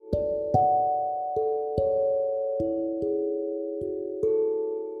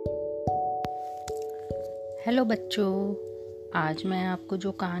Hello बच्चों, आज मैं आपको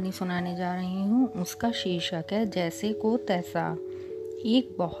जो कहानी सुनाने जा रही हूँ उसका शीर्षक है जैसे को तैसा।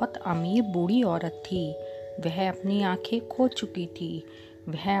 एक बहुत अमीर बूढ़ी औरत थी। वह अपनी आंखें खो चुकी थी।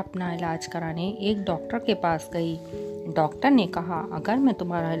 वह अपना इलाज कराने एक डॉक्टर के पास गई। डॉक्टर ने कहा, अगर मैं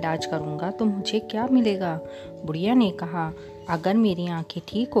तुम्हारा इलाज करूँगा तो मुझे क्या मिलेगा? बुढ़िया ने कहा, अगर मेरी आंखें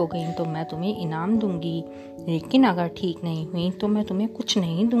ठीक हो गईं तो मैं तुम्हें इनाम दूंगी, लेकिन अगर ठीक नहीं हुई तो मैं तुम्हें कुछ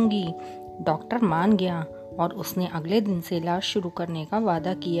नहीं दूंगी। डॉक्टर मान गया और उसने अगले दिन से इलाज शुरू करने का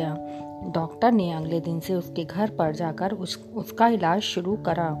वादा किया। डॉक्टर ने अगले दिन से उसके घर पर जाकर उसका इलाज शुरू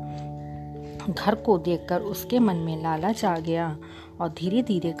करा। घर को देखकर उसके मन में लालच आ गया और धीरे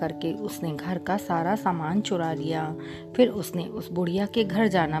धीरे करके उसने घर का सारा सामान चुरा लिया। फिर उसने उस बुढ़िया के घर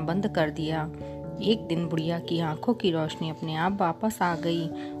जाना बंद कर दिया। एक दिन बुढ़िया की आंखों की रोशनी अपने आप वापस आ गई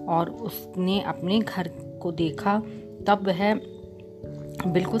और उसने अपने घर को देखा। तब वह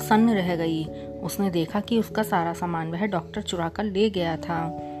बिल्कुल सन्न रह गई। उसने देखा कि उसका सारा सामान वह डॉक्टर चुरा कर ले गया था।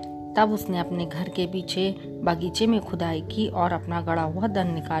 तब उसने अपने घर के पीछे बगीचे में खुदाई की और अपना गड़ा हुआ धन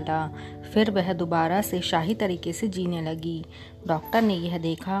निकाला। फिर वह दोबारा से शाही तरीके से जीने लगी। डॉक्टर ने यह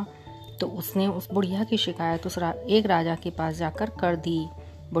देखा तो उसने उस बुढ़िया की शिकायत एक राजा के पास जाकर कर दी।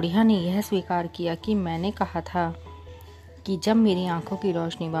 बुढ़िया ने यह स्वीकार किया कि मैंने कहा था कि जब मेरी आंखों की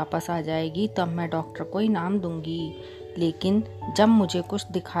रोशनी वापस आ जाएगी तब मैं डॉक्टर को इनाम दूंगी, लेकिन जब मुझे कुछ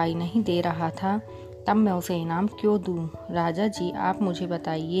दिखाई नहीं दे रहा था तब मैं उसे इनाम क्यों दूं? राजा जी, आप मुझे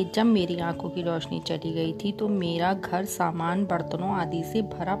बताइए, जब मेरी आंखों की रोशनी चली गई थी तो मेरा घर सामान बर्तनों आदि से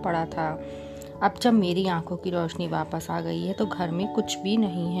भरा पड़ा था। अब जब मेरी आंखों की रोशनी वापस आ गई है तो घर में कुछ भी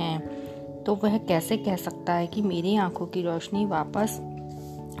नहीं है, तो वह कैसे कह सकता है कि मेरी आंखों की रोशनी वापस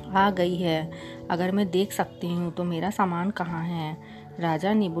आ गई है? अगर मैं देख सकती हूँ तो मेरा सामान कहाँ है?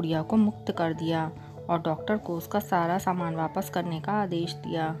 राजा ने बुढ़िया को मुक्त कर दिया और डॉक्टर को उसका सारा सामान वापस करने का आदेश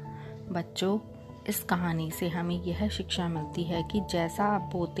दिया। बच्चों, इस कहानी से हमें यह शिक्षा मिलती है कि जैसा आप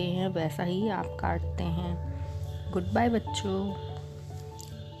बोते हैं वैसा ही आप काटते हैं। गुड बाय बच्चों।